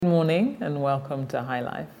Good morning and welcome to High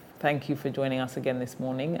Life. Thank you for joining us again this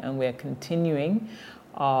morning, and we're continuing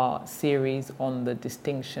our series on the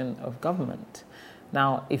distinction of government.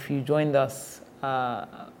 Now, if you joined us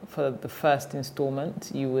for the first installment,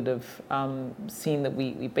 you would have seen that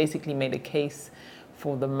we basically made a case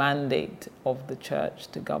for the mandate of the church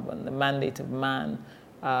to govern, the mandate of man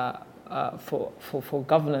for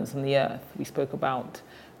governance on the earth. We spoke about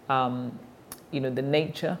the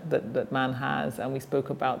nature that man has, and we spoke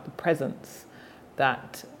about the presence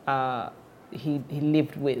that he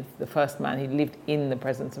lived with. The first man, he lived in the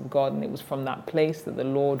presence of God, and it was from that place that the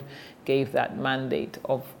Lord gave that mandate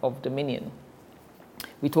of dominion.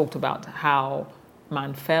 We talked about how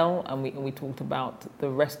man fell, and we talked about the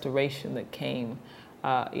restoration that came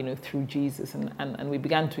through Jesus, and we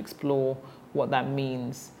began to explore what that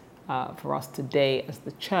means for us today as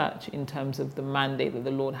the church in terms of the mandate that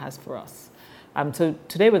the Lord has for us. So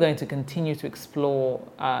today we're going to continue to explore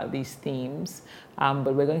these themes,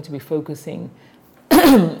 but we're going to be focusing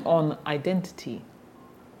on identity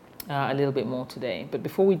a little bit more today. But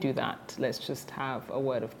before we do that, let's just have a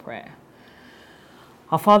word of prayer.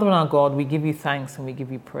 Our Father and our God, we give you thanks and we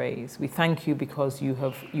give you praise. We thank you because you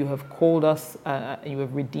have called us, you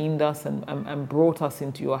have redeemed us and brought us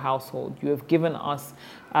into your household. You have given us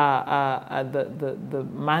the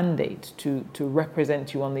mandate to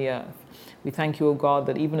represent you on the earth. We thank you, O God,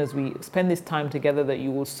 that even as we spend this time together, that you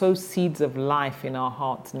will sow seeds of life in our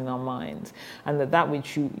hearts and in our minds, and that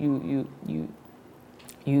which you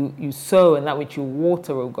sow and that which you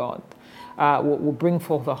water, O God, will bring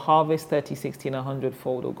forth a harvest 30, 60, and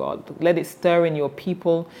 100-fold, O God. Let it stir in your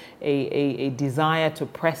people a desire to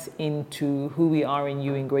press into who we are in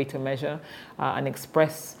you in greater measure and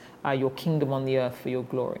express your kingdom on the earth for your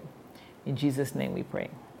glory. In Jesus' name we pray.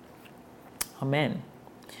 Amen.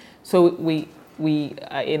 So we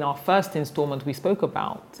in our first installment, we spoke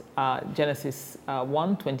about Genesis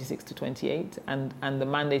 1, 26 to 28, and the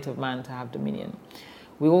mandate of man to have dominion.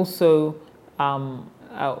 We also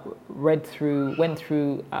went through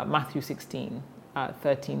Matthew 16,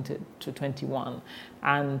 13 to 21,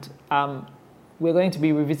 and we're going to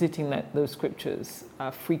be revisiting those scriptures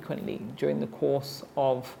frequently during the course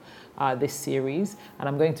of this series, and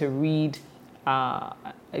I'm going to read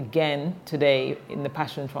again today in the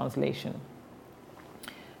Passion Translation.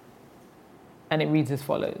 And it reads as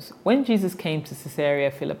follows. When Jesus came to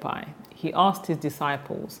Caesarea Philippi, he asked his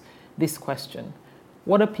disciples this question: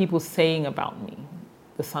 "What are people saying about me,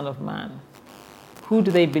 the Son of Man? Who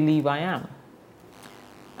do they believe I am?"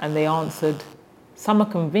 And they answered, "Some are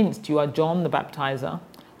convinced you are John the Baptizer.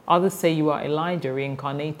 Others say you are Elijah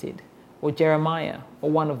reincarnated, or Jeremiah, or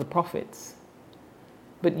one of the prophets."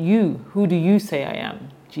 "But you, who do you say I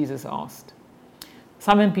am?" Jesus asked.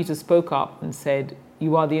 Simon Peter spoke up and said,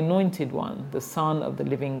 "You are the Anointed One, the Son of the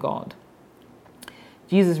living God."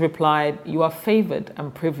 Jesus replied, "You are favored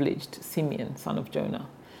and privileged, Simeon, son of Jonah.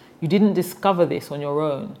 You didn't discover this on your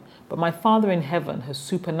own, but my Father in heaven has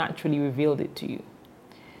supernaturally revealed it to you.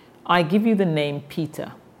 I give you the name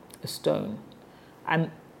Peter, a stone,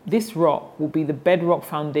 and this rock will be the bedrock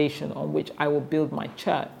foundation on which I will build my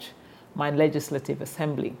church, my legislative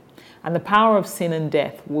assembly, and the power of sin and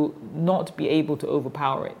death will not be able to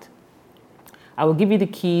overpower it. I will give you the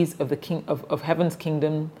keys of of heaven's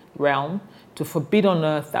kingdom realm, to forbid on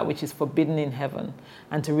earth that which is forbidden in heaven,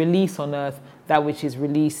 and to release on earth that which is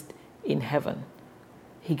released in heaven."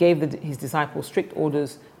 He gave his disciples strict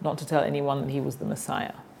orders not to tell anyone that he was the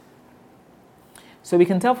Messiah. So we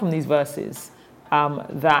can tell from these verses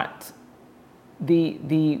that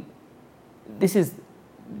this is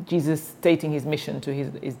Jesus stating his mission to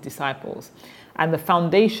his disciples. And the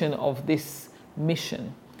foundation of this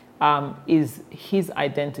mission is his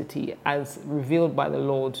identity as revealed by the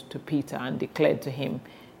Lord to Peter and declared to him,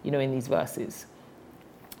 in these verses.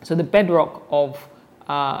 So the bedrock of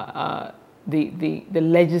the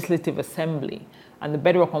legislative assembly and the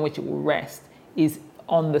bedrock on which it will rest is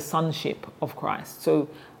on the sonship of Christ. So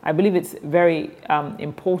I believe it's very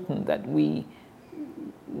important that we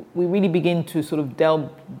really begin to sort of delve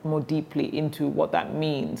more deeply into what that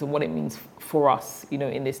means and what it means for us,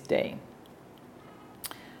 in this day.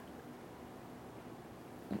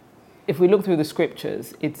 If we look through the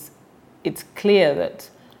scriptures, it's clear that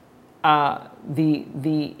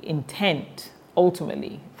the intent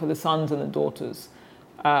ultimately for the sons and the daughters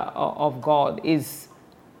of God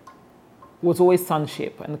was always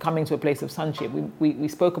sonship and coming to a place of sonship. We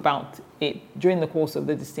spoke about it during the course of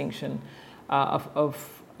the distinction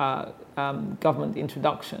of government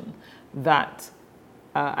introduction, that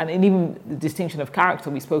and even the distinction of character,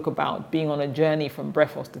 we spoke about being on a journey from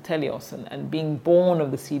brephos to teleos, and being born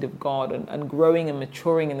of the seed of God, and growing and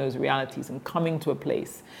maturing in those realities, and coming to a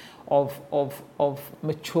place of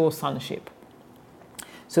mature sonship.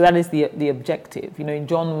 So that is the objective. In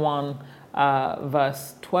John 1,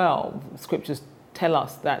 verse 12, scriptures tell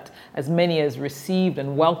us that as many as received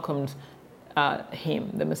and welcomed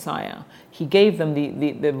him, the Messiah, he gave them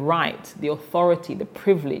the right, the authority, the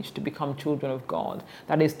privilege to become children of God.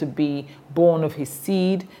 That is to be born of his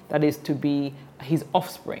seed, that is to be his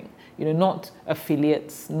offspring. Not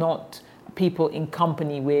affiliates, not people in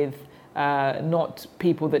company with, not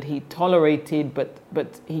people that he tolerated,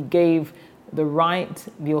 but he gave the right,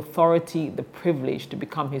 the authority, the privilege to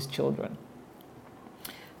become his children.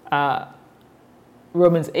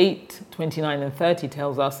 Romans 8:29 and 30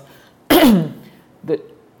 tells us that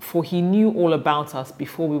for he knew all about us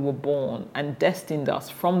before we were born and destined us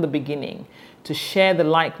from the beginning to share the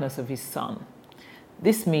likeness of his Son.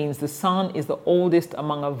 This means the Son is the oldest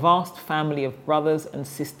among a vast family of brothers and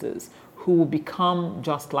sisters who will become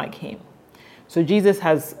just like him. So Jesus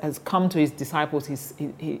has come to his disciples.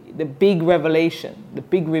 The big revelation, the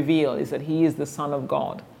big reveal is that he is the Son of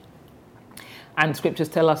God. And scriptures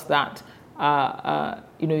tell us that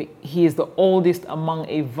he is the oldest among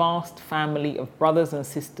a vast family of brothers and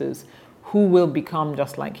sisters who will become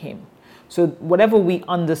just like him. So whatever we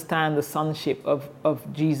understand the sonship of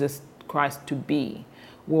Jesus Christ to be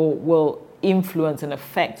will influence and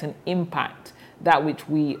affect and impact that which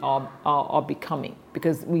we are becoming,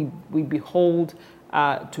 because we behold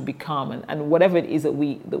to become, and whatever it is that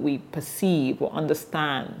we perceive or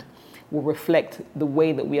understand will reflect the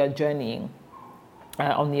way that we are journeying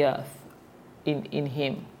on the earth in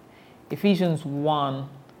him. Ephesians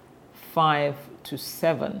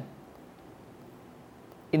 1:5-7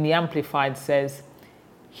 in the Amplified says,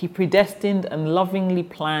 he predestined and lovingly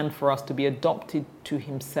planned for us to be adopted to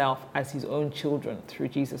himself as his own children through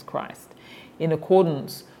Jesus Christ, in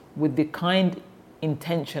accordance with the kind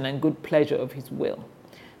intention and good pleasure of his will,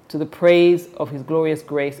 to the praise of his glorious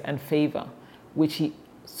grace and favor, which he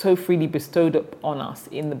so freely bestowed upon us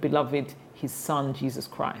in the beloved, his Son, Jesus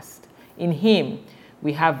Christ. In him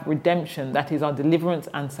we have redemption, that is our deliverance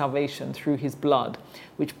and salvation through his blood,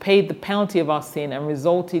 which paid the penalty of our sin and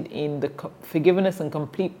resulted in the forgiveness and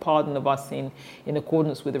complete pardon of our sin in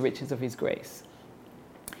accordance with the riches of his grace.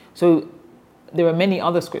 So there are many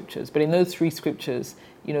other scriptures, but in those three scriptures,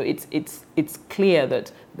 it's clear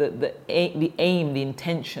that the aim, the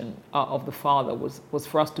intention of the Father was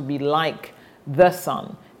for us to be like the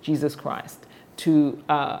Son, Jesus Christ, to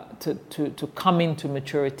come into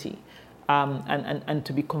maturity. And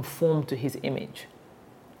to be conformed to his image.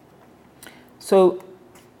 So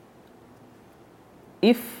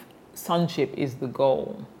if sonship is the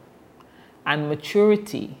goal, and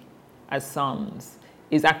maturity as sons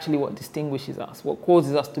is actually what distinguishes us, what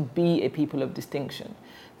causes us to be a people of distinction,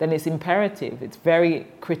 then it's imperative, it's very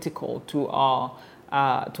critical to our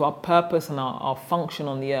purpose and our function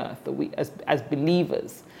on the earth, that we as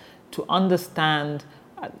believers, to understand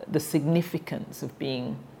the significance of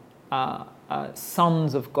being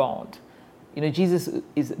sons of God. Jesus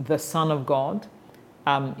is the Son of God.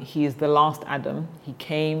 He is the last Adam. He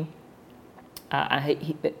came,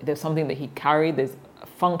 and there's something that he carried, there's a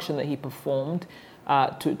function that he performed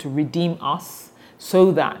to redeem us, so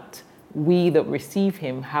that we that receive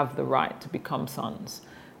him have the right to become sons.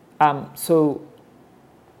 So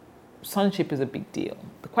sonship is a big deal.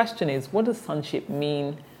 The question is, what does sonship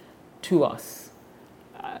mean to us?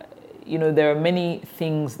 There are many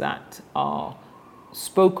things that are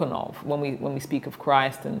spoken of when we speak of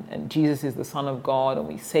Christ, and Jesus is the Son of God, and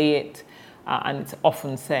we say it, and it's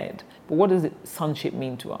often said. But what does sonship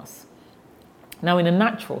mean to us? Now, in a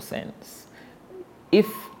natural sense,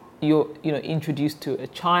 if you're introduced to a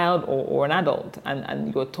child or an adult,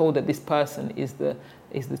 and you're told that this person is the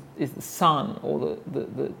son or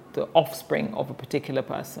the offspring of a particular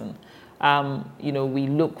person, we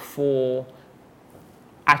look for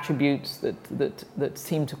attributes that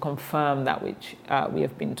seem to confirm that which we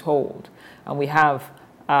have been told, and we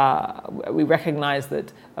recognize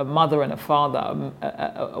that a mother and a father,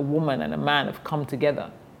 a woman and a man have come together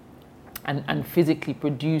and physically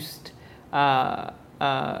produced a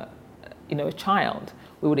child.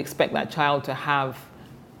 We would expect that child to have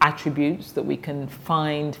attributes that we can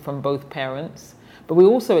find from both parents, but we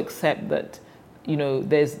also accept that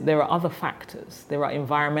there are other factors. There are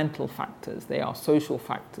environmental factors, there are social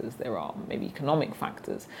factors, there are maybe economic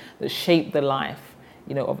factors that shape the life,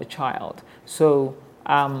 of a child. So,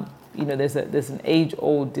 there's an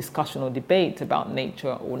age-old discussion or debate about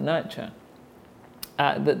nature or nurture.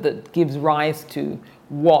 that gives rise to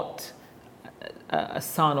what a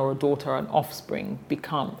son or a daughter, an offspring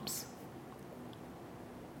becomes.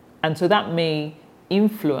 And so that may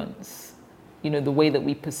influence, the way that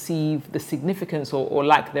we perceive the significance or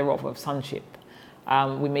lack thereof of sonship.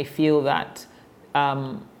 We may feel that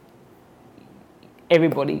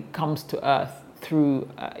everybody comes to earth through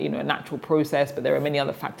a natural process, but there are many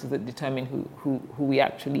other factors that determine who we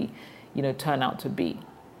actually turn out to be.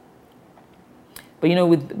 But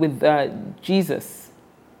with Jesus,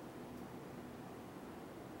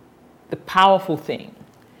 the powerful thing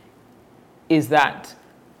is that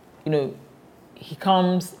he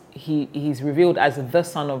comes, he's revealed as the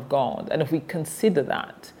Son of God, and if we consider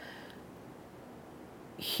that,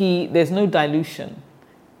 there's no dilution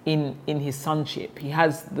in his sonship. He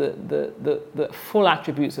has the full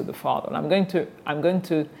attributes of the Father. And I'm going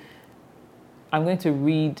to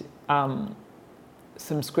read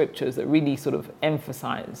some scriptures that really sort of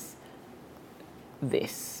emphasize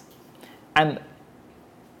this, and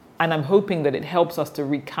I'm hoping that it helps us to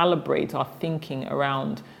recalibrate our thinking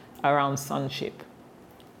around sonship.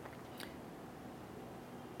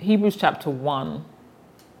 Hebrews chapter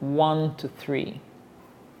 1:1-3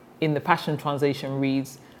 in the Passion Translation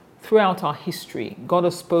reads, "Throughout our history, God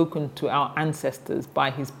has spoken to our ancestors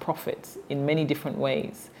by his prophets in many different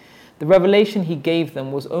ways. The revelation he gave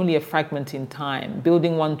them was only a fragment in time,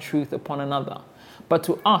 building one truth upon another. But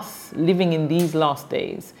to us, living in these last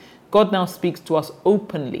days, God now speaks to us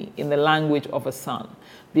openly in the language of a son,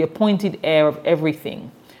 the appointed heir of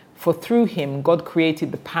everything. For through him, God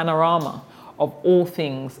created the panorama of all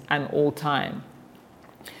things and all time.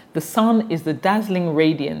 The Son is the dazzling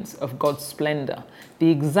radiance of God's splendor, the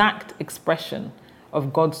exact expression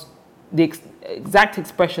of God's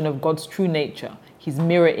true nature, his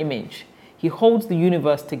mirror image. He holds the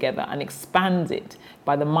universe together and expands it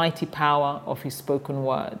by the mighty power of his spoken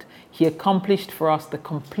word. He accomplished for us the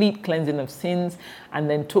complete cleansing of sins and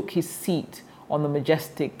then took his seat on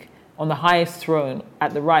the highest throne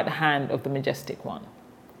at the right hand of the majestic one."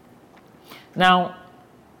 Now,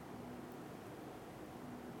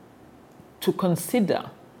 to consider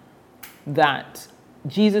that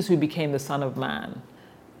Jesus, who became the Son of Man,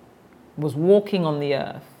 was walking on the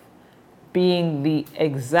earth, being the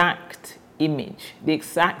exact image, the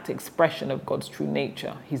exact expression of God's true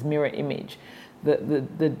nature, his mirror image,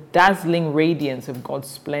 the dazzling radiance of God's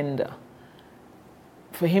splendor,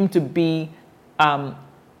 for him to be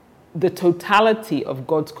the totality of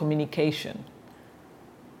God's communication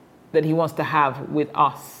that he wants to have with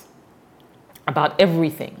us about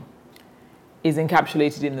everything, is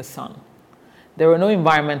encapsulated in the Son. There were no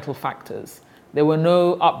environmental factors. There were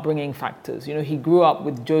no upbringing factors. He grew up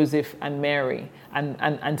with Joseph and Mary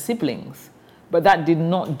and siblings, but that did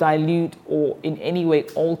not dilute or in any way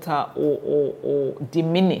alter or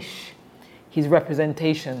diminish his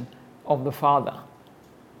representation of the Father.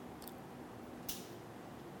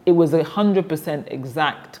 It was 100%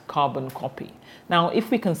 exact carbon copy. Now, if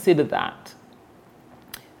we consider that,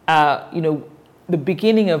 the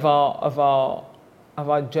beginning of our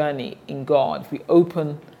journey in God, if we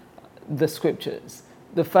open the scriptures,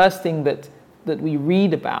 the first thing that we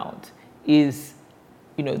read about is,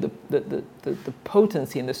 the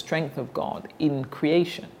potency and the strength of God in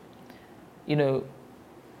creation.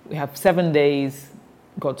 We have 7 days.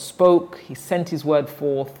 God spoke. He sent his word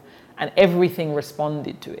forth, and everything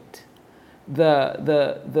responded to it.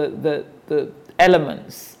 The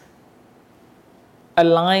elements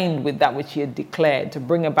aligned with that which he had declared to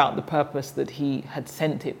bring about the purpose that he had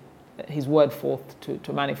sent his word forth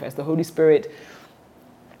to manifest. The Holy Spirit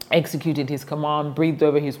executed his command, breathed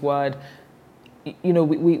over his word. We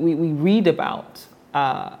read about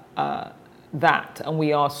that, and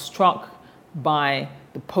we are struck by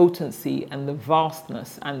the potency and the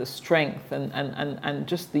vastness and the strength and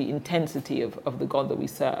just the intensity of the God that we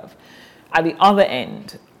serve. At the other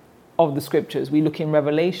end of the scriptures, we look in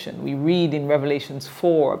Revelation. We read in Revelations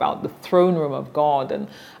 4 about the throne room of God and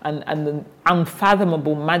the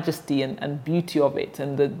unfathomable majesty and beauty of it,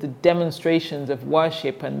 and the demonstrations of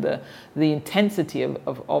worship and the intensity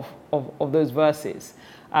of those verses.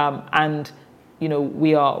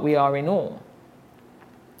 We are in awe.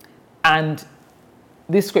 And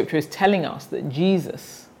this scripture is telling us that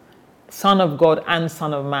Jesus, Son of God and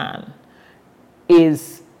Son of Man,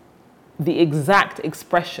 is the exact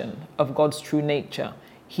expression of God's true nature.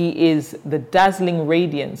 He is the dazzling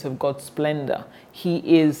radiance of God's splendor.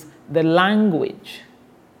 He is the language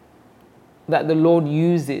that the Lord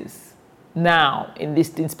uses now in this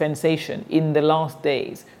dispensation, in the last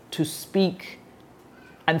days, to speak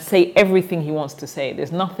and say everything he wants to say.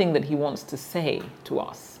 There's nothing that he wants to say to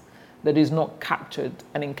us that is not captured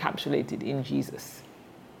and encapsulated in Jesus.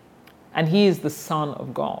 And he is the Son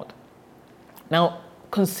of God. Now,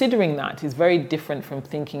 considering that is very different from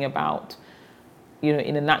thinking about,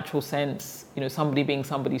 in a natural sense, somebody being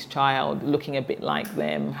somebody's child, looking a bit like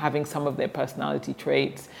them, having some of their personality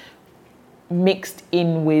traits, mixed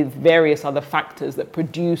in with various other factors that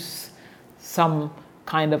produce some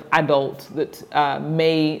kind of adult that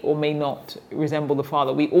may or may not resemble the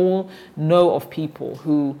father. We all know of people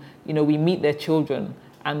who, we meet their children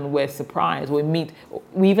and we're surprised.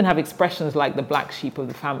 We even have expressions like the black sheep of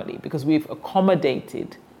the family, because we've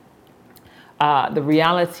accommodated the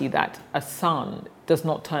reality that a son does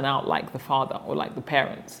not turn out like the father or like the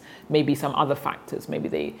parents. Maybe some other factors.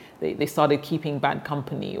 Maybe they started keeping bad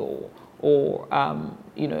company, or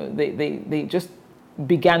they just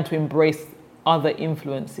began to embrace other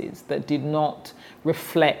influences that did not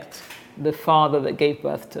reflect the father that gave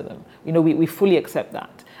birth to them. We fully accept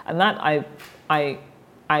that, and that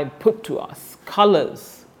I put to us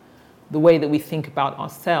colors the way that we think about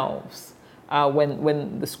ourselves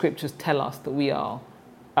when the scriptures tell us that we are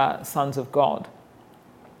sons of God.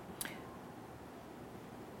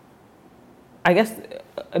 I guess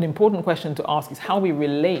an important question to ask is how we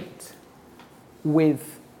relate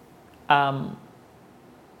with the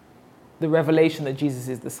revelation that Jesus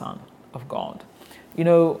is the Son of God. We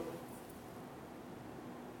are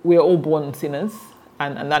all born sinners,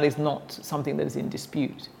 and that is not something that is in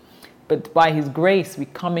dispute. But by his grace, we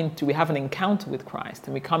have an encounter with Christ,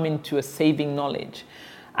 and we come into a saving knowledge.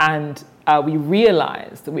 And we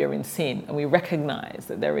realize that we are in sin, and we recognize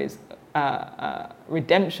that there is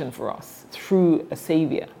redemption for us through a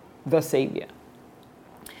Savior, the Savior.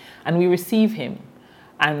 And we receive him,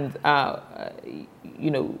 and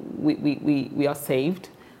we are saved.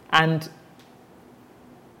 And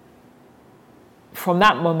from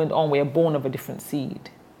that moment on, we are born of a different seed.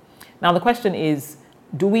 Now the question is,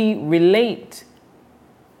 do we relate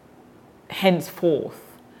henceforth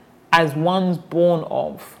as ones born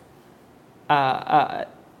of a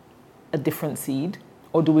different seed,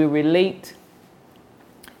 or do we relate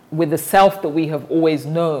with the self that we have always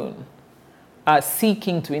known,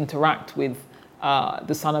 seeking to interact with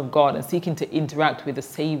the Son of God and seeking to interact with the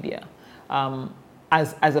Savior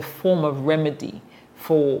as a form of remedy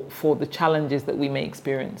for the challenges that we may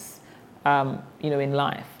experience, in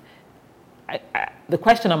life? The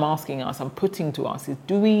question I'm putting to us is,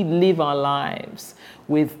 do we live our lives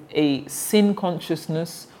with a sin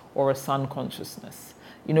consciousness or a son consciousness?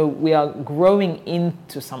 We are growing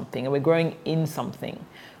into something, and we're growing in something.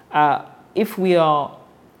 If we are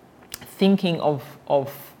thinking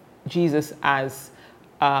of Jesus as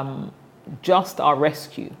just our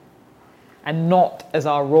rescue and not as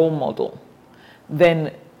our role model,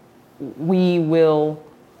 then we will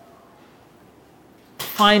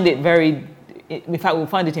find it we'll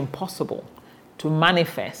find it impossible to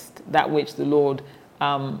manifest that which the Lord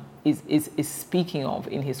is speaking of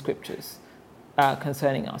in his scriptures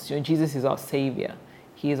concerning us. Jesus is our Savior.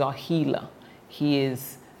 He is our healer. He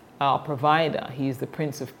is our provider. He is the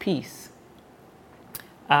Prince of Peace.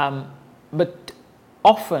 But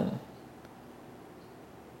often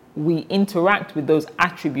we interact with those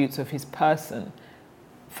attributes of his person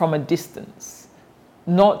from a distance,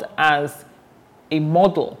 not as a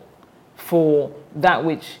model for that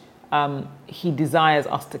which he desires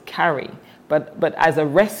us to carry, but as a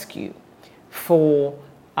rescue for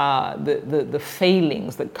the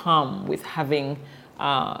failings that come with having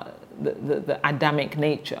the Adamic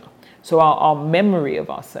nature. So our memory of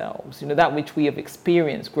ourselves, that which we have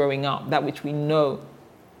experienced growing up, that which we know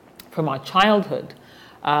from our childhood,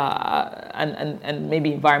 and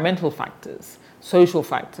maybe environmental factors, social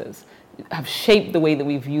factors, have shaped the way that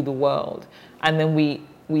we view the world. And then we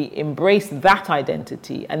embrace that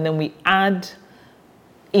identity, and then we add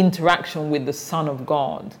interaction with the Son of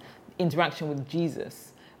God, interaction with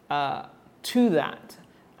Jesus, to that,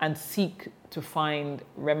 and seek to find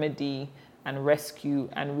remedy and rescue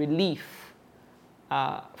and relief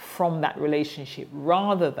from that relationship,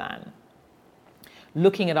 rather than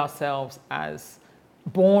looking at ourselves as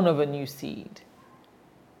born of a new seed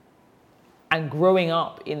and growing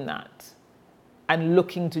up in that and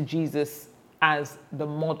looking to Jesus as the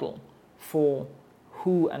model for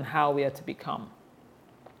who and how we are to become.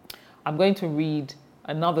 I'm going to read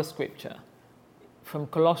another scripture from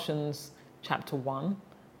Colossians chapter 1,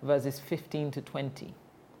 verses 15 to 20.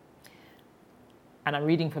 And I'm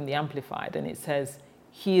reading from the Amplified, and it says,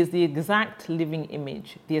 "He is the exact living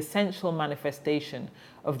image, the essential manifestation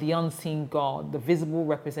of the unseen God, the visible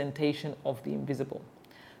representation of the invisible,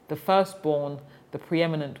 the firstborn, the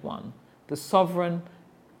preeminent one, the sovereign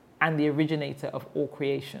and the originator of all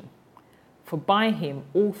creation. For by him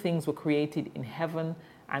all things were created in heaven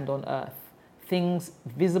and on earth, things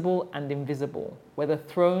visible and invisible, whether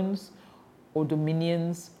thrones or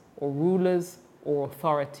dominions or rulers or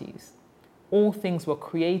authorities. All things were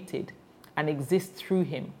created and exist through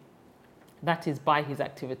him, that is, by his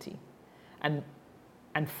activity, and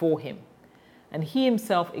for him. And he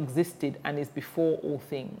himself existed and is before all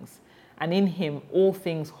things, and in him all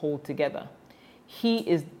things hold together.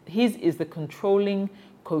 His is the controlling,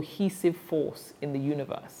 cohesive force in the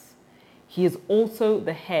universe. He is also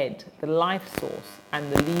the head, the life source,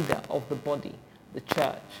 and the leader of the body, the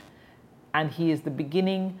church. And he is the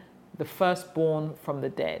beginning, the firstborn from the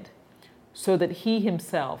dead, so that he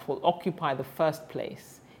himself will occupy the first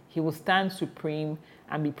place. He will stand supreme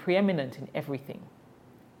and be preeminent in everything.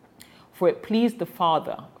 For it pleased the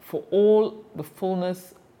Father, for all the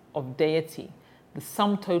fullness of deity, the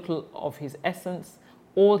sum total of his essence,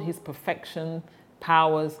 all his perfection,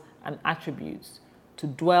 powers, and attributes, to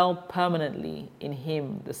dwell permanently in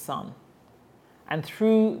him, the Son, and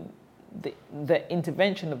through the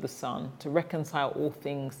intervention of the Son to reconcile all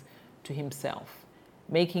things to himself,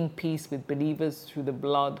 making peace with believers through the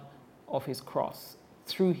blood of his cross.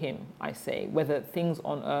 Through him, I say, whether things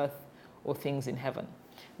on earth or things in heaven.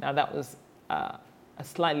 Now that was a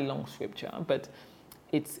slightly long scripture, but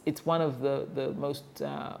it's one of the most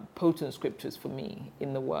potent scriptures for me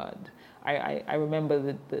in the Word. I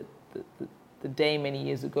remember the day many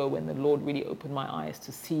years ago when the Lord really opened my eyes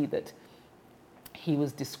to see that he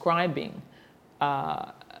was describing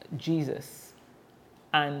Jesus,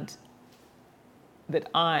 and that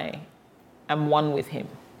I am one with him,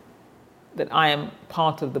 that I am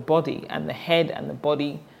part of the body, and the head and the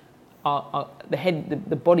body are the head.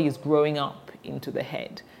 The body is growing up into the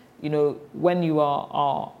head. You know, when you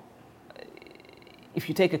are if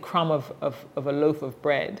you take a crumb of a loaf of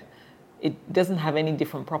bread, it doesn't have any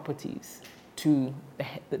different properties to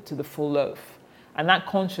the full loaf. And that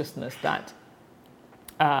consciousness that,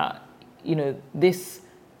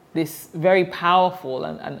 this very powerful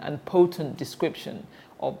and potent description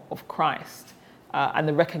of Christ, and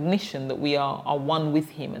the recognition that we are one with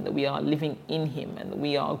him, and that we are living in him, and that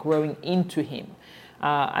we are growing into him,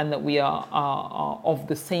 and that we are of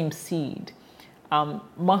the same seed,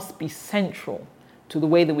 must be central to the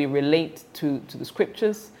way that we relate to the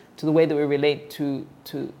scriptures, to the way that we relate to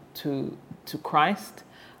Christ,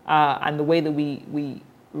 and the way that we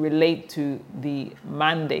relate to the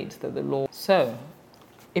mandate that the Lord. So,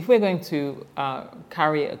 if we're going to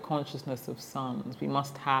carry a consciousness of sons, we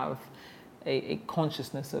must have a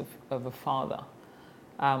consciousness of a father.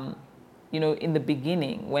 In the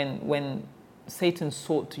beginning, when Satan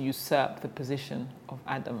sought to usurp the position of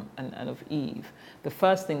Adam and of Eve, the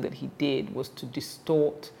first thing that he did was to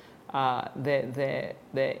distort their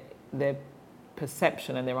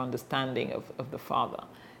perception and their understanding of the Father.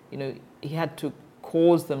 He had to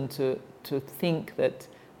cause them to think that,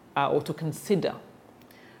 or to consider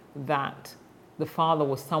that the Father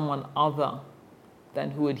was someone other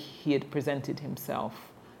than who he had presented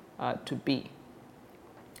himself to be.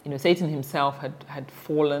 Satan himself had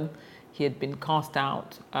fallen. He had been cast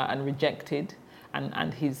out and rejected,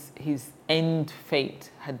 and his end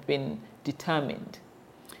fate had been determined.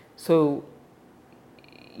 So,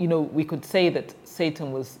 we could say that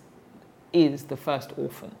Satan is the first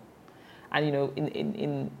orphan. And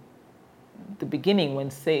in the beginning,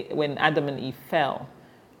 when Adam and Eve fell,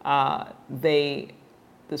 the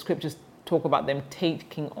scriptures talk about them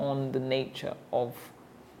taking on the nature of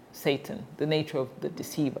Satan, the nature of the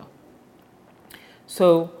deceiver.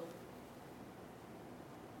 So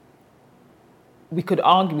we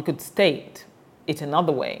could state it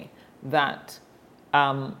another way, that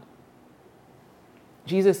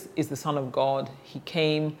Jesus is the Son of God. He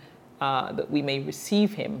came that we may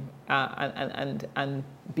receive him and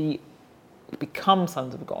become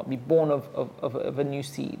sons of God, be born of a new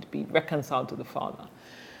seed, be reconciled to the Father.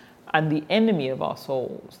 And the enemy of our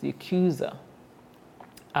souls, the accuser,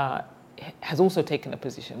 has also taken a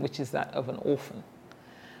position, which is that of an orphan.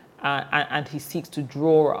 And he seeks to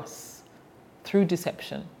draw us through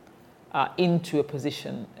deception into a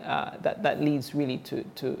position that leads really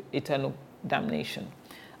to eternal damnation.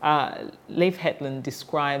 Leif Hetland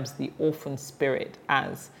describes the orphan spirit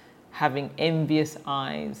as having envious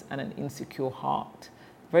eyes and an insecure heart.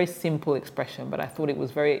 Very simple expression, but I thought it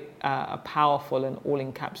was very powerful and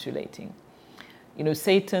all-encapsulating.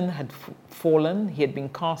 Satan had fallen; he had been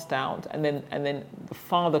cast out, and then the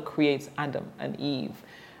Father creates Adam and Eve,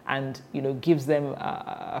 and gives them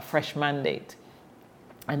a fresh mandate,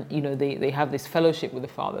 and they have this fellowship with the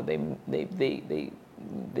Father. They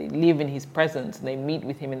they live in his presence, and they meet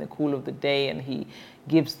with him in the cool of the day, and he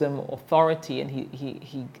gives them authority, and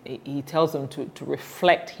he tells them to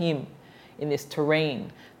reflect him in this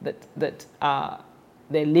terrain that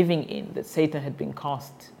they're living in, that Satan had been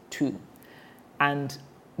cast to. And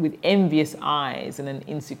with envious eyes and an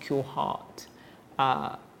insecure heart,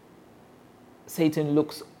 Satan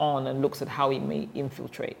looks on and looks at how he may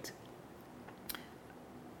infiltrate.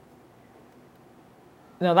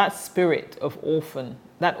 Now that spirit of orphan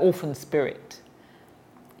spirit,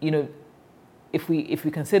 if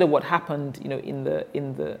we consider what happened, in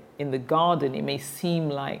the garden, it may seem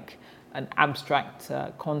like an abstract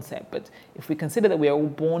concept, but if we consider that we are all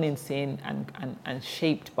born in sin and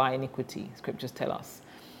shaped by iniquity, scriptures tell us,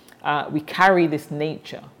 we carry this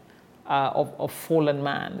nature of fallen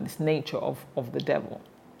man, this nature of the devil,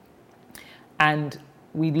 and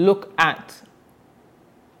we look at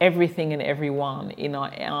everything and everyone in our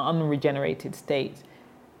unregenerated state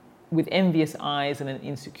with envious eyes and an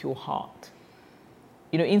insecure heart.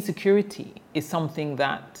 Insecurity is something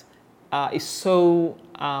that is so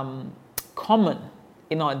common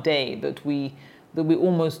in our day that we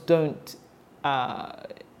almost don't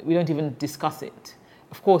even discuss it.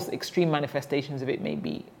 Of course, extreme manifestations of it may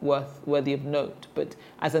be worthy of note, but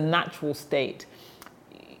as a natural state,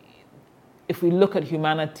 if we look at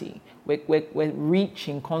humanity, we're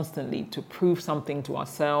reaching constantly to prove something to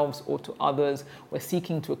ourselves or to others. We're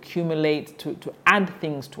seeking to accumulate, to add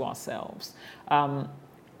things to ourselves,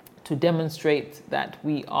 to demonstrate that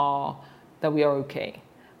we are okay,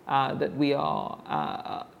 that we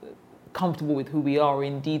are comfortable with who we are, or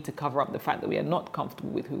indeed to cover up the fact that we are not comfortable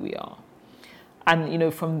with who we are.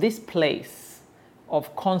 And from this place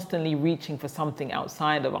of constantly reaching for something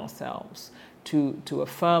outside of ourselves, to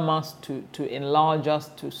affirm us, to enlarge us,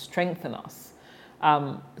 to strengthen us,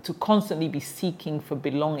 to constantly be seeking for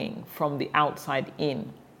belonging from the outside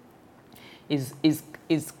in, is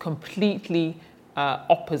completely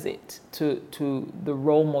opposite to the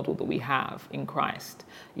role model that we have in Christ.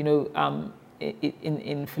 In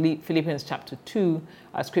Philippians chapter 2,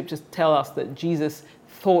 scriptures tell us that Jesus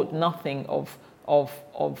thought nothing of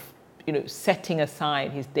setting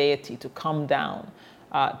aside his deity to come down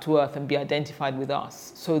to earth and be identified with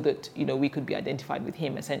us, so that we could be identified with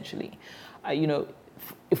him, essentially.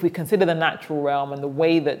 If we consider the natural realm and the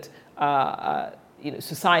way that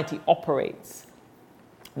society operates,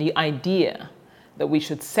 the idea that we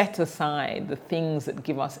should set aside the things that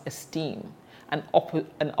give us esteem and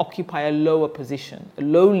occupy a lower position, a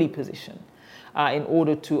lowly position, in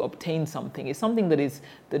order to obtain something, is something that is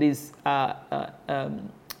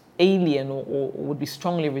alien or would be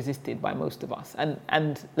strongly resisted by most of us.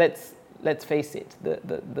 And let's face it,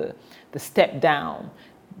 the step down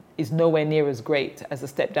is nowhere near as great as the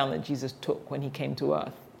step down that Jesus took when he came to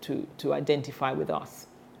earth to identify with us.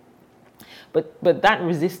 But that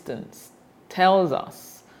resistance tells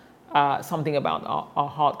us something about our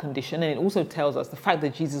heart condition, and it also tells us the fact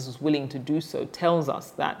that Jesus was willing to do so tells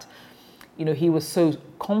us that he was so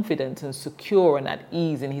confident and secure and at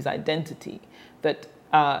ease in his identity that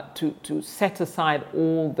to set aside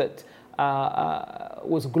all that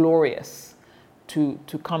was glorious, to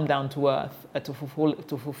come down to earth, to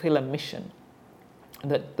fulfill a mission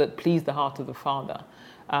that pleased the heart of the Father,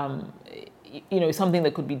 something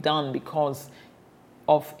that could be done because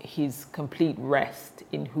of his complete rest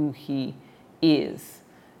in who he is,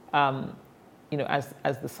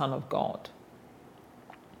 as the Son of God.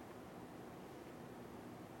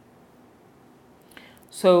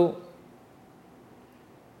 So,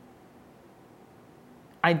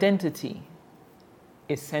 identity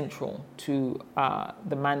is central to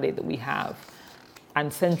the mandate that we have,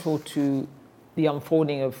 and central to the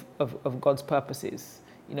unfolding of God's purposes,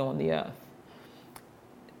 on the earth.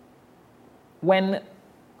 When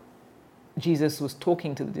Jesus was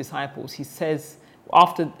talking to the disciples, he says,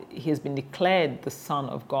 after he has been declared the Son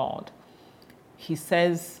of God, he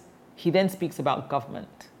then speaks about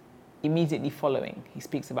government. Immediately following, he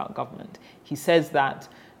speaks about government. He says that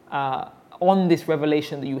on this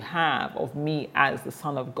revelation that you have of me as the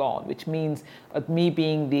Son of God, which means of me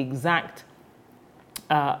being the exact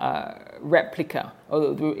replica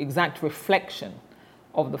or the exact reflection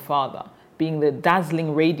of the Father, being the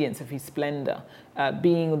dazzling radiance of his splendor,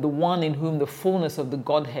 being the one in whom the fullness of the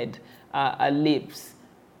Godhead lives.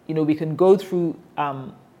 We can go through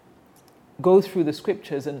the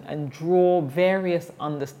scriptures and draw various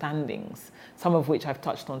understandings, some of which I've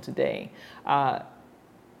touched on today.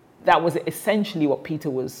 That was essentially what Peter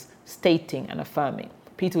was stating and affirming.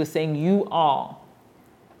 Peter was saying, you are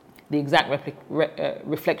the exact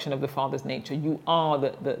reflection of the Father's nature. You are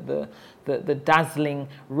the dazzling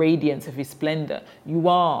radiance of his splendor. You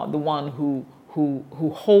are the one who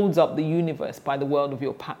holds up the universe by the word of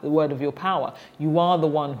your power. You are the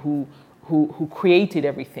one who created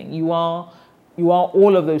everything. You are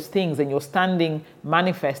all of those things, and you're standing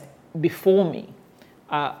manifest before me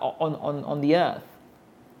on the earth.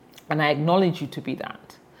 And I acknowledge you to be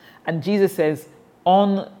that. And Jesus says,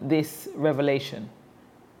 on this revelation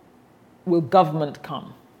will government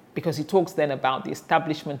come, because he talks then about the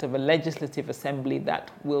establishment of a legislative assembly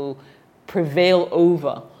that will prevail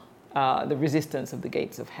over the resistance of the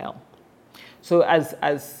gates of hell. So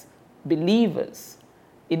as believers,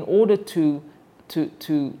 in order to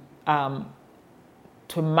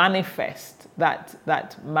manifest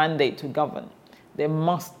that mandate to govern, there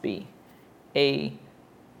must be a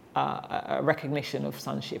recognition of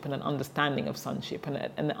sonship and an understanding of sonship, and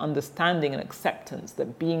an understanding and acceptance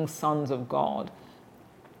that being sons of God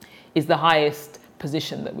is the highest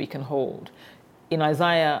position that we can hold. In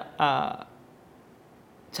Isaiah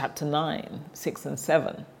chapter 9, 6 and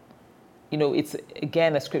 7, it's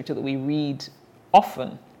again a scripture that we read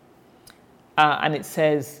often, and it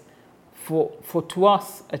says, For to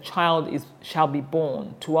us a child shall be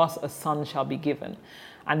born, to us a son shall be given,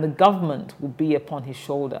 and the government will be upon his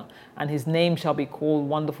shoulder, and his name shall be called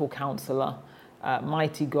Wonderful Counselor,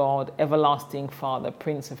 Mighty God, Everlasting Father,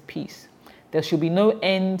 Prince of Peace. There shall be no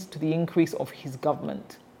end to the increase of his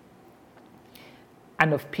government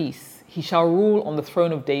and of peace. He shall rule on the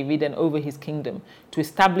throne of David and over his kingdom, to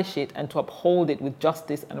establish it and to uphold it with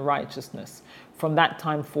justice and righteousness from that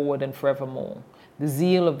time forward and forevermore. The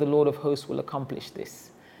zeal of the Lord of hosts will accomplish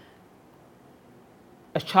this.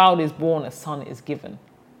 A child is born, a son is given.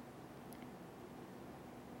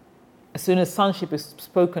 As soon as sonship is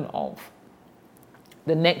spoken of,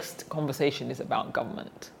 the next conversation is about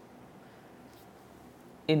government.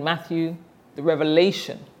 In Matthew, the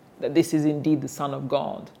revelation that this is indeed the Son of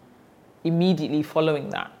God, immediately following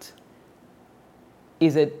that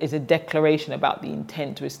is a declaration about the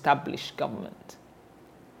intent to establish government.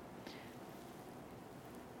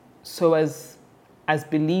 So as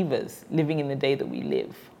believers living in the day that we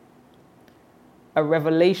live, a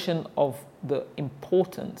revelation of the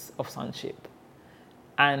importance of sonship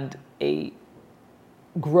and a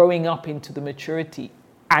growing up into the maturity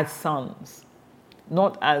as sons,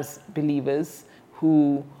 not as believers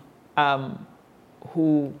who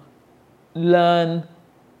learn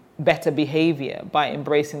better behavior by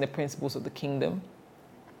embracing the principles of the kingdom,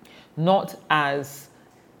 not as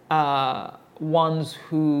ones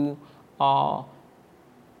who are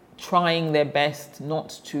trying their best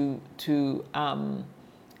not to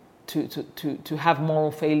have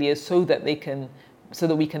moral failures so that we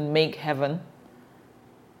can make heaven,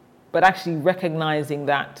 but actually recognizing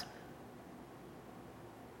that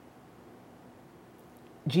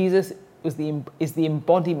Jesus is the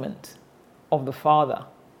embodiment of the Father,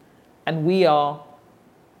 and we are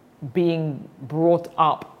being brought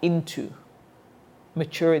up into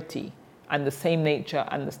maturity and the same nature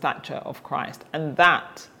and the stature of Christ. And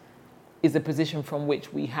that is a position from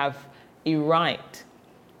which we have a right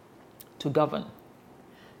to govern.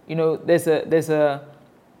 There's a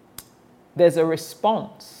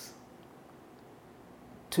response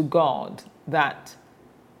to God that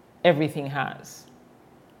everything has.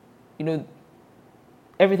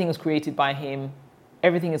 Everything is created by him,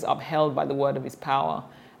 everything is upheld by the word of his power,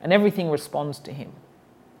 and everything responds to him.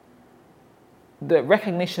 The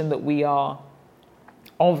recognition that we are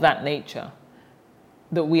of that nature,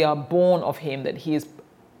 that we are born of him, that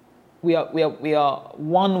we are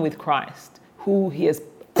one with Christ, who he has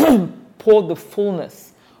poured the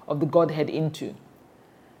fullness of the Godhead into,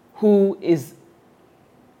 who is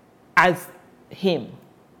as him,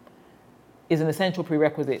 is an essential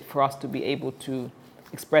prerequisite for us to be able to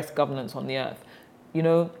express governance on the earth.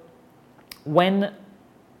 When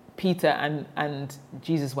Peter and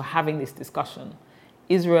Jesus were having this discussion,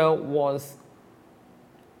 Israel was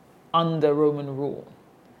under Roman rule.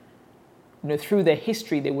 Through their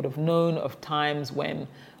history, they would have known of times when,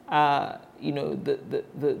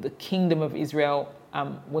 the kingdom of Israel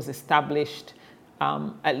was established,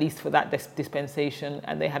 at least for that dispensation,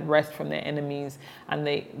 and they had rest from their enemies, and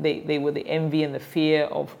they were the envy and the fear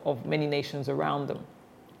of many nations around them.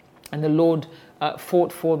 And the Lord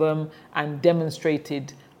fought for them and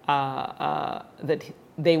demonstrated that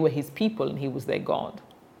they were his people and he was their God.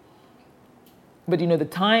 But the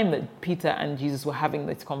time that Peter and Jesus were having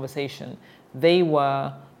this conversation, they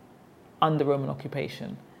were under Roman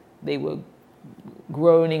occupation. They were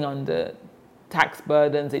groaning under tax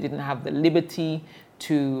burdens. They didn't have the liberty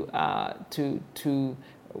to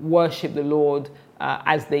worship the Lord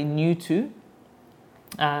as they knew to.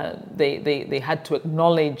 They had to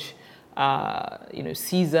acknowledge,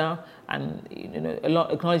 Caesar, and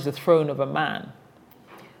acknowledge the throne of a man,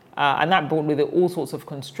 and that brought with it all sorts of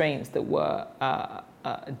constraints that were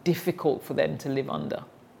difficult for them to live under.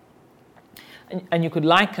 And you could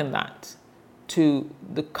liken that to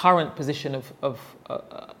the current position of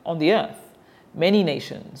on the earth. Many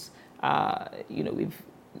nations, we've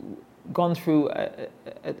gone through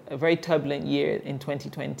a very turbulent year in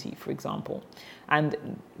 2020, for example,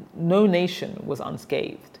 and no nation was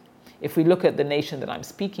unscathed. If we look at the nation that I'm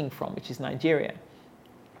speaking from, which is Nigeria,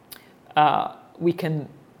 we can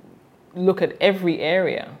look at every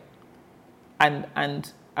area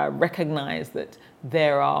and recognize that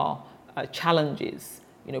there are challenges,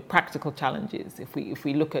 practical challenges. If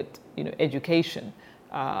we look at education,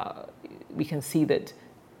 we can see that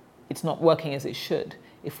it's not working as it should.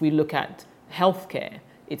 If we look at healthcare,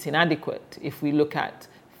 it's inadequate. If we look at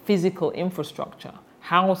physical infrastructure,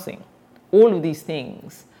 housing, all of these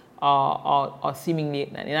things are seemingly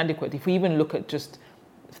inadequate. If we even look at just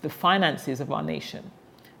the finances of our nation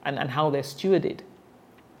and how they're stewarded,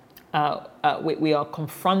 we are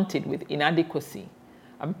confronted with inadequacy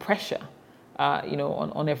and pressure,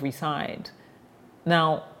 on every side.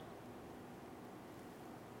 Now,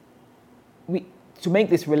 to make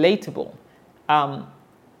this relatable,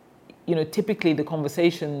 typically the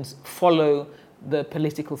conversations follow the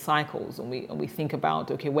political cycles, and we think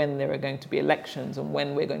about, when there are going to be elections and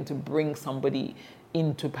when we're going to bring somebody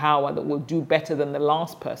into power that will do better than the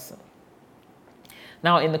last person.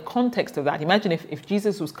 Now, in the context of that, imagine if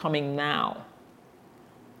Jesus was coming now,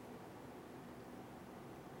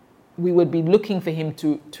 we would be looking for him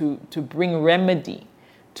to bring remedy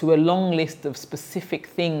to a long list of specific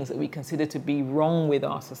things that we consider to be wrong with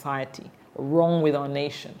our society, or wrong with our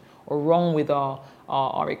nation, or wrong with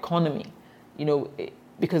our economy,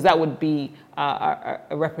 because that would be a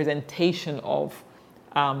representation of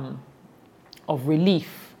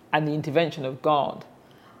relief and the intervention of God.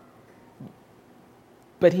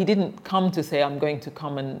 But he didn't come to say, I'm going to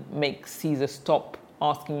come and make Caesar stop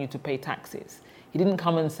asking you to pay taxes. He didn't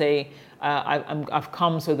come and say, I've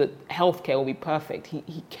come so that healthcare will be perfect.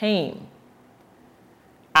 He came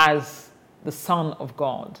as the Son of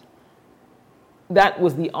God. That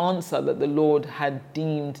was the answer that the Lord had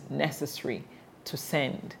deemed necessary to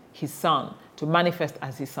send his Son, to manifest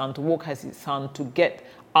as his Son, to walk as his Son, to get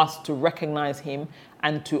us to recognize him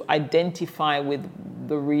and to identify with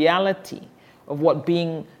the reality of what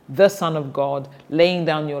being the Son of God, laying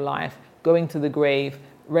down your life, going to the grave,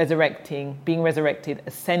 resurrecting, being resurrected,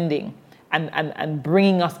 ascending, and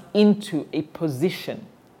bringing us into a position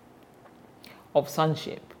of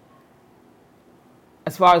sonship.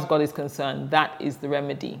 As far as God is concerned, that is the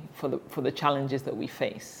remedy for the challenges that we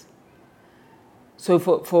face. So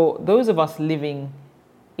for those of us living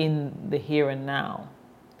in the here and now,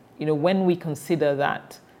 when we consider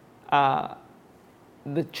that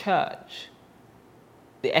the church,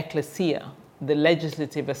 the ecclesia, the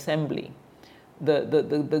legislative assembly,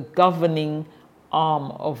 the governing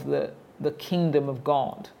arm of the kingdom of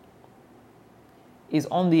God is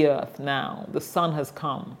on the earth now. The Son has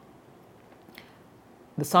come.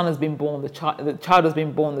 The Son has been born, the child has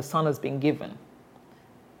been born, the Son has been given.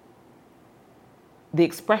 The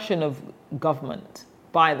expression of government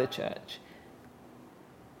by the church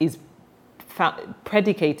is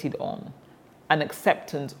predicated on an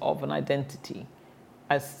acceptance of an identity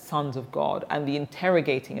as sons of God, and the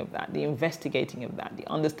interrogating of that, the investigating of that, the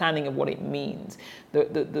understanding of what it means,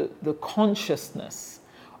 the consciousness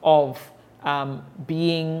of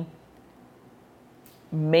being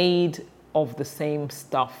made of the same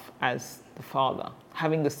stuff as the Father,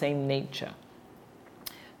 having the same nature.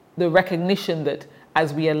 The recognition that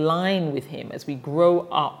as we align with him, as we grow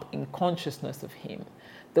up in consciousness of him,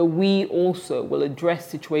 that we also will address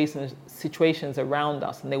situations around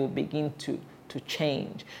us and they will begin to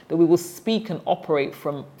change, that we will speak and operate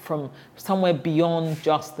from somewhere beyond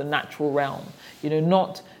just the natural realm,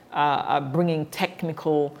 not bringing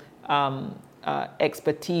technical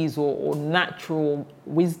expertise or natural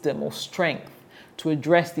wisdom or strength to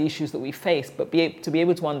address the issues that we face, but to be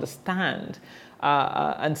able to understand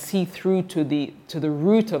and see through to the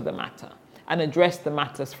root of the matter and address the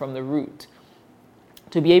matters from the root,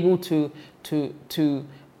 to be able to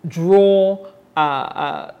draw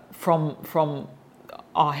from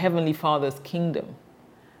our Heavenly Father's kingdom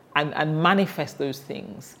and manifest those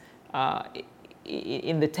things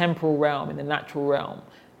in the temporal realm, in the natural realm,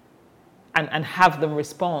 and have them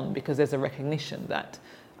respond, because there's a recognition that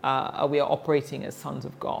we are operating as sons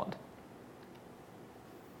of God.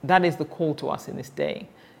 That is the call to us in this day.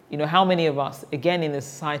 how many of us, again, in the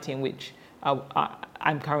society in which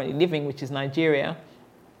I'm currently living, which is Nigeria,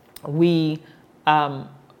 we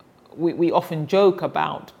often joke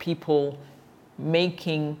about people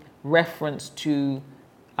making reference to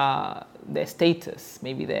their status,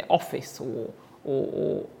 maybe their office or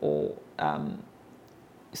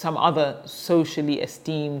some other socially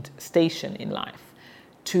esteemed station in life,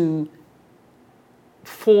 to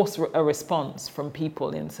force a response from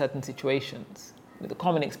people in certain situations. The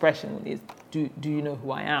common expression is, do you know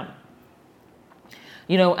who I am?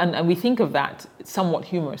 And we think of that somewhat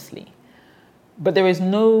humorously. But there is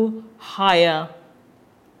no higher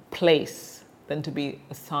place than to be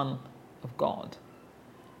a son of God.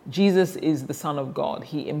 Jesus is the Son of God.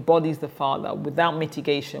 He embodies the Father without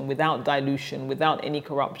mitigation, without dilution, without any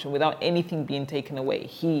corruption, without anything being taken away.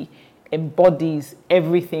 He embodies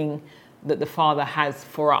everything that the Father has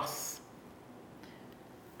for us.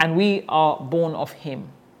 And we are born of him.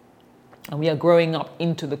 And we are growing up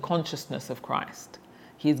into the consciousness of Christ.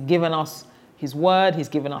 He has given us his word. He's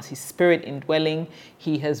given us his spirit indwelling.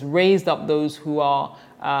 He has raised up those who are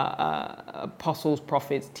apostles,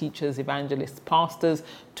 prophets, teachers, evangelists, pastors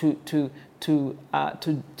to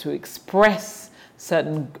express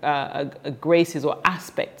certain graces or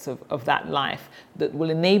aspects of that life that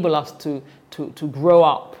will enable us to grow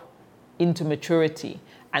up into maturity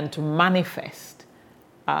and to manifest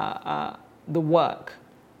the work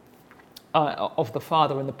of the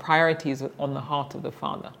Father and the priorities on the heart of the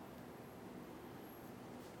Father.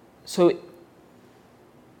 So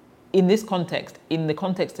in this context, in the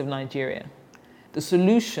context of Nigeria, the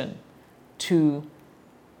solution to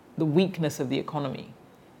the weakness of the economy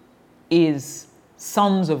is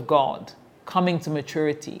sons of God coming to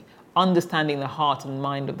maturity, understanding the heart and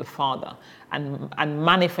mind of the Father, and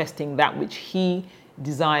manifesting that which he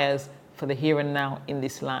desires for the here and now in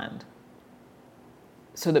this land,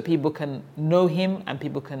 so that people can know him and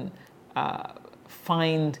people can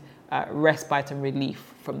find respite and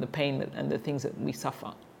relief from the pain and the things that we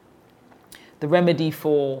suffer. The remedy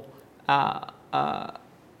for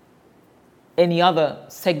any other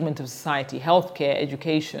segment of society, healthcare,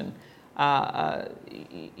 education, the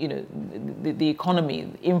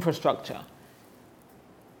economy, infrastructure,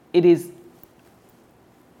 it is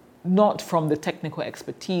not from the technical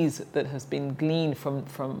expertise that has been gleaned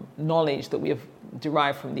from knowledge that we have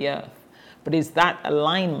derived from the earth, but is that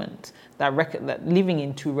alignment, that living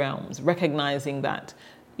in two realms, recognizing that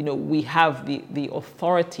we have the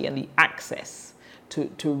authority and the access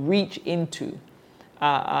to reach into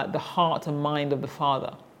the heart and mind of the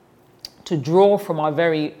Father, to draw from our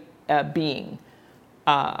very being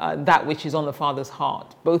that which is on the Father's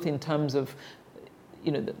heart, both in terms of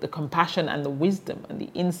the compassion and the wisdom and the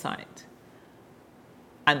insight,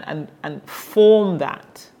 and form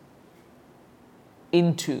that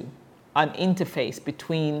into an interface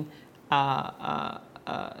between our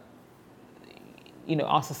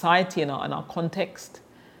society and our context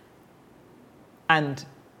and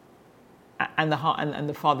the heart and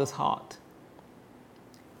the Father's heart.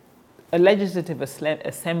 A legislative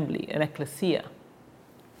assembly, an ecclesia,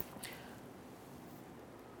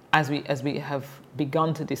 as we have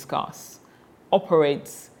begun to discuss,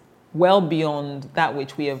 operates well beyond that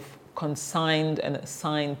which we have consigned and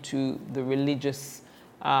assigned to the religious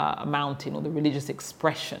mountain or the religious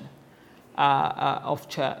expression of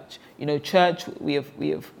church. Church, we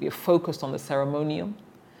have focused on the ceremonial,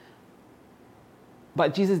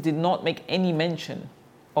 but Jesus did not make any mention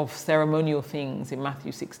of ceremonial things in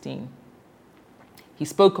Matthew 16. He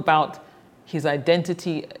spoke about his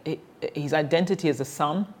identity. His identity as a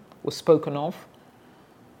son was spoken of.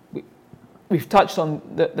 We've touched on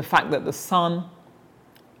the fact that the Son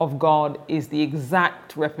of God is the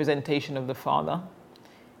exact representation of the Father.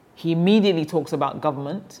 He immediately talks about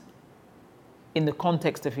government in the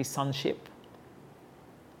context of his sonship.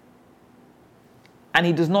 And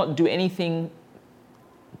he does not do anything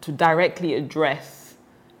to directly address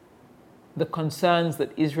the concerns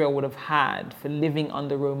that Israel would have had for living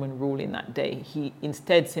under Roman rule in that day. He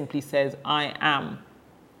instead simply says, I am.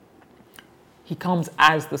 He comes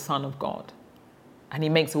as the Son of God. And he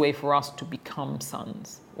makes a way for us to become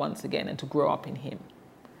sons once again and to grow up in him.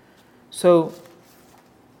 So,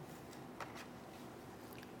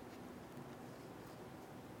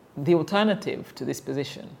 the alternative to this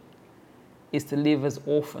position is to live as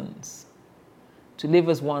orphans, to live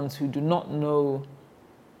as ones who do not know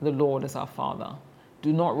the Lord as our Father,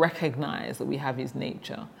 do not recognize that we have his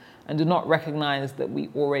nature, and do not recognize that we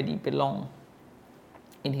already belong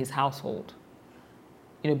in his household.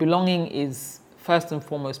 Belonging is first and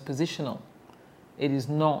foremost positional. It is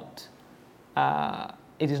not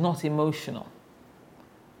emotional.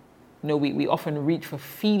 we often reach for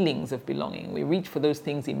feelings of belonging. We reach for those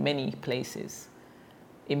things in many places,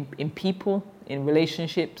 in people, in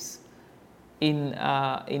relationships, in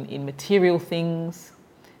material things,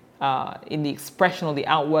 in the expression or the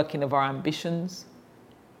outworking of our ambitions.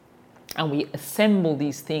 And we assemble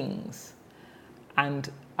these things and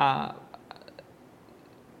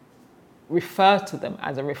refer to them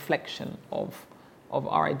as a reflection of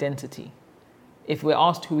our identity. If we're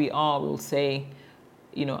asked who we are, we'll say,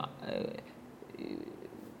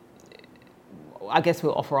 I guess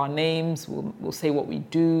we'll offer our names, we'll say what we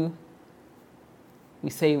do. We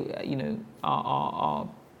say, our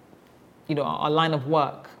line of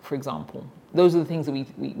work, for example. Those are the things that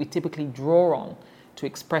we typically draw on to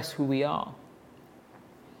express who we are.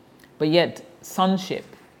 But yet, sonship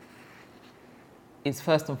is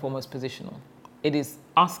first and foremost positional. It is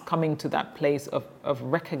us coming to that place of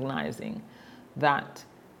recognizing that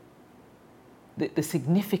the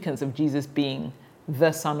significance of Jesus being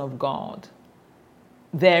the Son of God,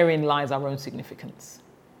 therein lies our own significance.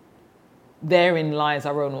 Therein lies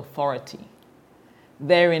our own authority.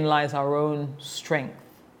 Therein lies our own strength.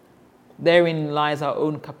 Therein lies our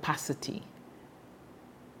own capacity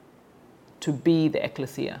to be the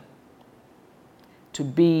ecclesia, to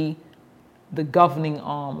be the governing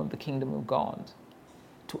arm of the kingdom of God,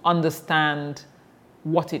 to understand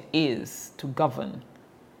what it is to govern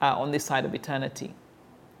on this side of eternity.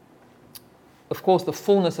 Of course, the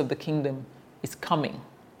fullness of the kingdom is coming,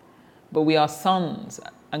 but we are sons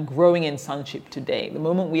and growing in sonship today. The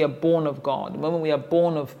moment we are born of God, the moment we are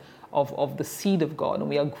born of the seed of God, and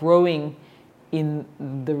we are growing in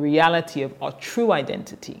the reality of our true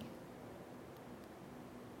identity,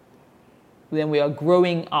 then we are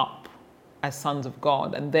growing up as sons of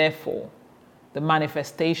God, and therefore the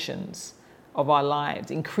manifestations of our lives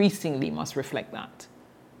increasingly must reflect that.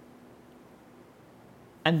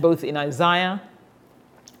 And both in Isaiah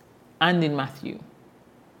and in Matthew,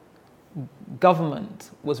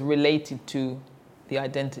 government was related to the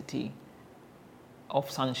identity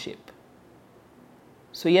of sonship.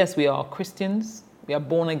 So yes, we are Christians, we are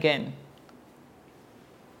born again,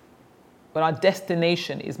 but our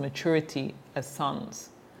destination is maturity as sons.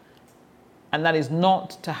 And that is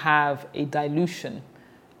not to have a dilution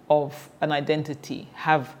of an identity,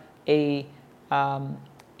 have a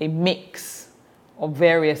mix of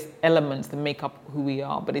various elements that make up who we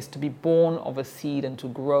are, but it's to be born of a seed and to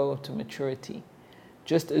grow to maturity,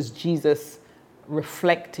 just as Jesus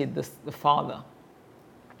reflected the Father,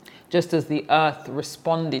 just as the earth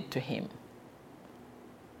responded to him.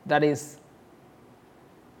 That is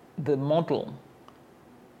the model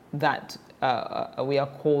that we are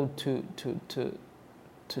called to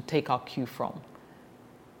take our cue from.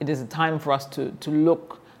 It is a time for us to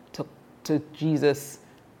look to Jesus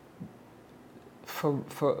for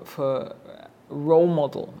role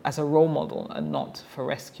model, as a role model, and not for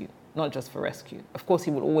rescue, not just for rescue. Of course,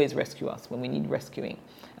 he will always rescue us when we need rescuing,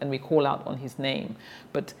 and we call out on his name.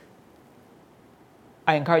 But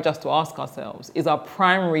I encourage us to ask ourselves, is our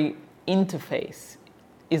primary interface,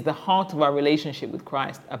 is the heart of our relationship with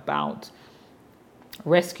Christ about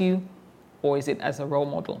rescue, or is it as a role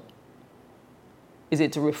model? Is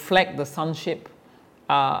it to reflect the sonship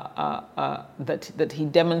that he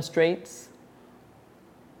demonstrates?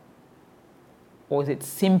 Or is it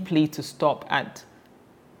simply to stop at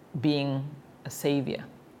being a savior?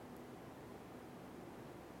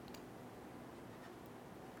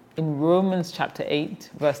 In Romans chapter 8,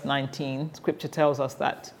 verse 19, scripture tells us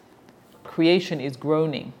that creation is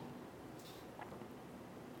groaning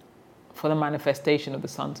for the manifestation of the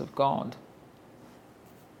sons of God.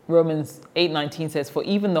 Romans 8:19 says, "For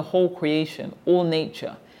even the whole creation, all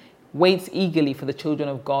nature, waits eagerly for the children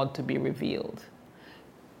of God to be revealed."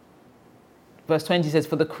 Verse 20 says,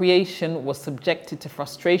 "For the creation was subjected to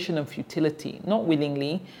frustration and futility, not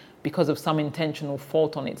willingly, because of some intentional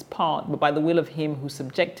fault on its part, but by the will of him who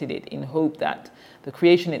subjected it, in hope that the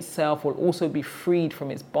creation itself will also be freed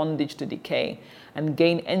from its bondage to decay and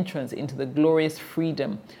gain entrance into the glorious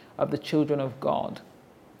freedom of the children of God.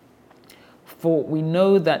 For we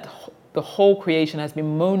know that the whole creation has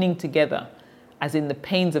been moaning together as in the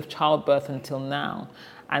pains of childbirth until now.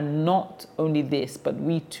 And not only this, but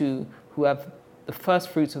we too, who have the first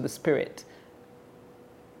fruits of the Spirit,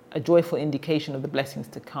 a joyful indication of the blessings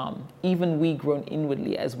to come, even we groan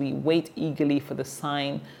inwardly as we wait eagerly for the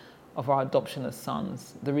sign of our adoption as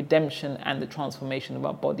sons, the redemption and the transformation of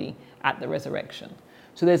our body at the resurrection."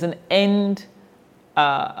 So there's an end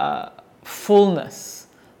fullness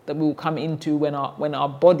that we will come into when our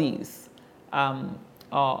bodies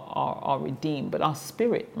are redeemed, but our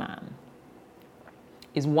spirit man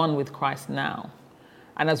is one with Christ now.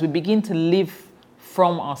 And as we begin to live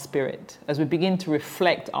from our spirit, as we begin to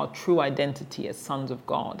reflect our true identity as sons of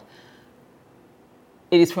God,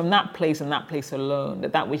 it is from that place and that place alone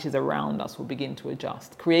that which is around us will begin to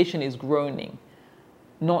adjust. Creation is groaning,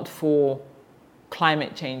 not for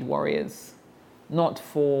climate change warriors, not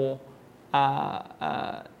for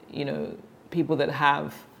people that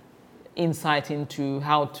have insight into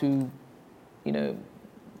how to,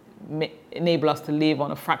 enable us to live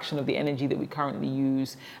on a fraction of the energy that we currently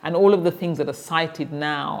use, and all of the things that are cited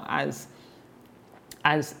now as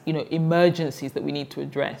emergencies that we need to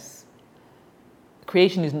address.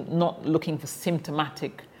 Creation is not looking for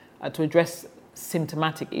to address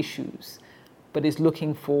symptomatic issues, but is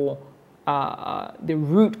looking for the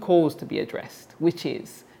root cause to be addressed, which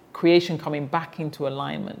is creation coming back into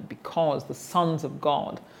alignment because the sons of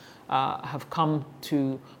God have come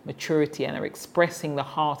to maturity and are expressing the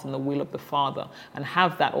heart and the will of the Father and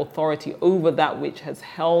have that authority over that which has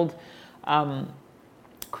held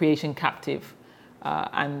creation captive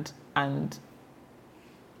and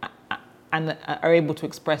are able to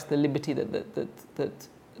express the liberty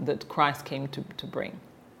that Christ came to bring.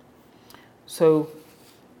 So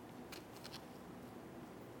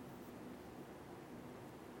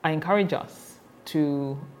I encourage us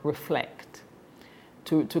to reflect,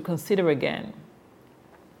 to consider again,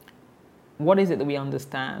 what is it that we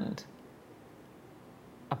understand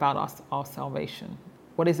about our salvation?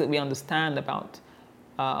 What is it we understand about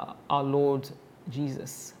our Lord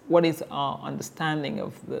Jesus? What is our understanding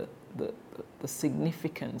of the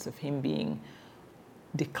significance of him being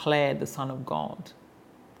declared the Son of God?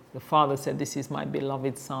 The Father said, "This is my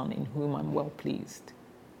beloved Son in whom I'm well pleased."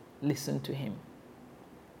 Listen to him.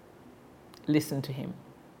 Listen to him.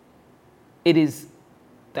 It is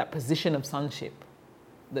that position of sonship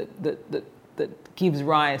that gives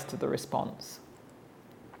rise to the response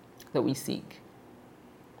that we seek.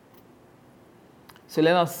 So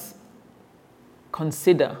let us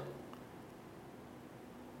consider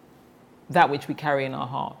that which we carry in our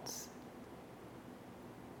hearts.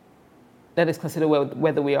 Let us consider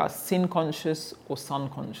whether we are sin conscious or son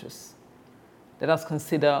conscious. Let us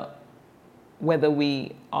consider whether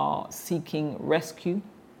we are seeking rescue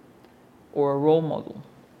or a role model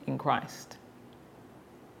in Christ.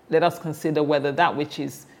 Let us consider whether that which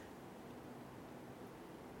is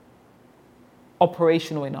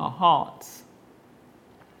operational in our hearts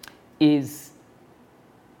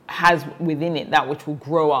has within it that which will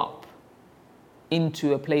grow up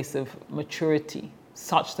into a place of maturity,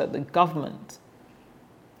 such that the government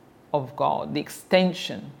of God, the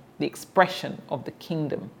extension, the expression of the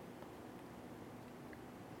kingdom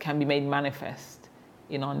can be made manifest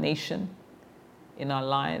in our nation, in our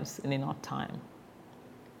lives, and in our time.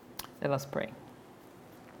 Let us pray.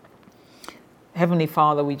 Heavenly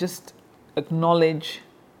Father, we just acknowledge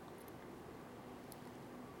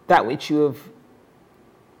that which you have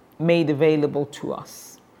made available to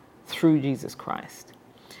us through Jesus Christ.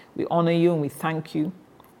 We honor you and we thank you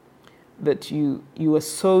that you are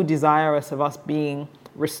so desirous of us being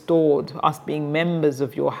restored, us being members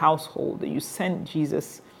of your household, that you sent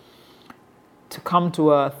Jesus to come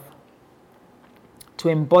to earth, to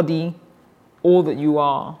embody all that you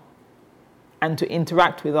are, and to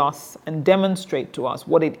interact with us and demonstrate to us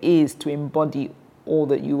what it is to embody all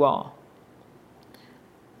that you are.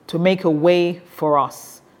 To make a way for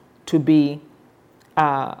us to be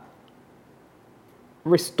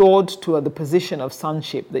restored to the position of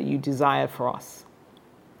sonship that you desire for us.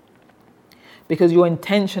 Because your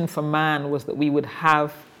intention for man was that we would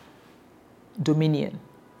have dominion,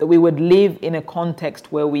 that we would live in a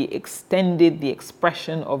context where we extended the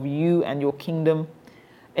expression of you and your kingdom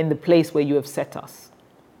in the place where you have set us.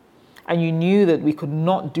 And you knew that we could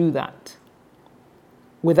not do that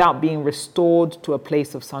without being restored to a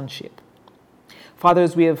place of sonship. Father,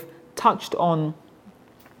 as we have touched on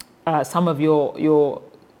some of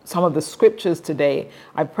the scriptures today,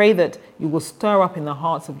 I pray that you will stir up in the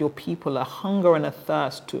hearts of your people a hunger and a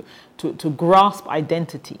thirst to grasp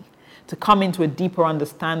identity, to come into a deeper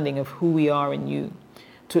understanding of who we are in you,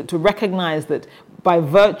 to recognize that by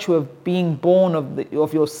virtue of being born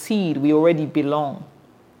of your seed, we already belong,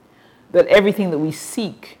 that everything that we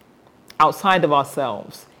seek outside of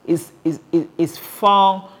ourselves is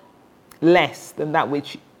far less than that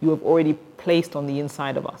which you have already placed on the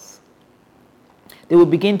inside of us. They will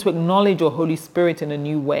begin to acknowledge your Holy Spirit in a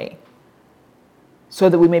new way, so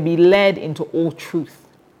that we may be led into all truth.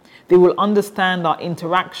 They will understand our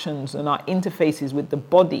interactions and our interfaces with the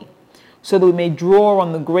body, so that we may draw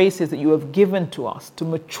on the graces that you have given to us to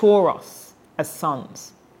mature us as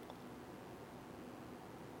sons,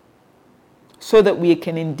 so that we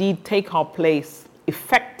can indeed take our place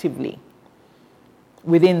effectively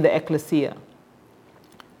within the ecclesia,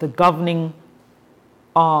 the governing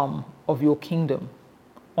arm of your kingdom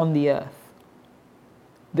on the earth,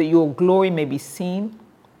 that your glory may be seen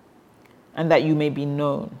and that you may be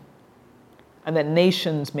known, and that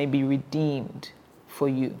nations may be redeemed for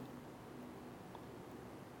you.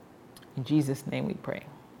 In Jesus' name we pray.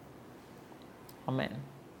 Amen.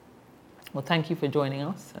 Well, thank you for joining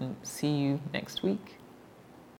us, and see you next week.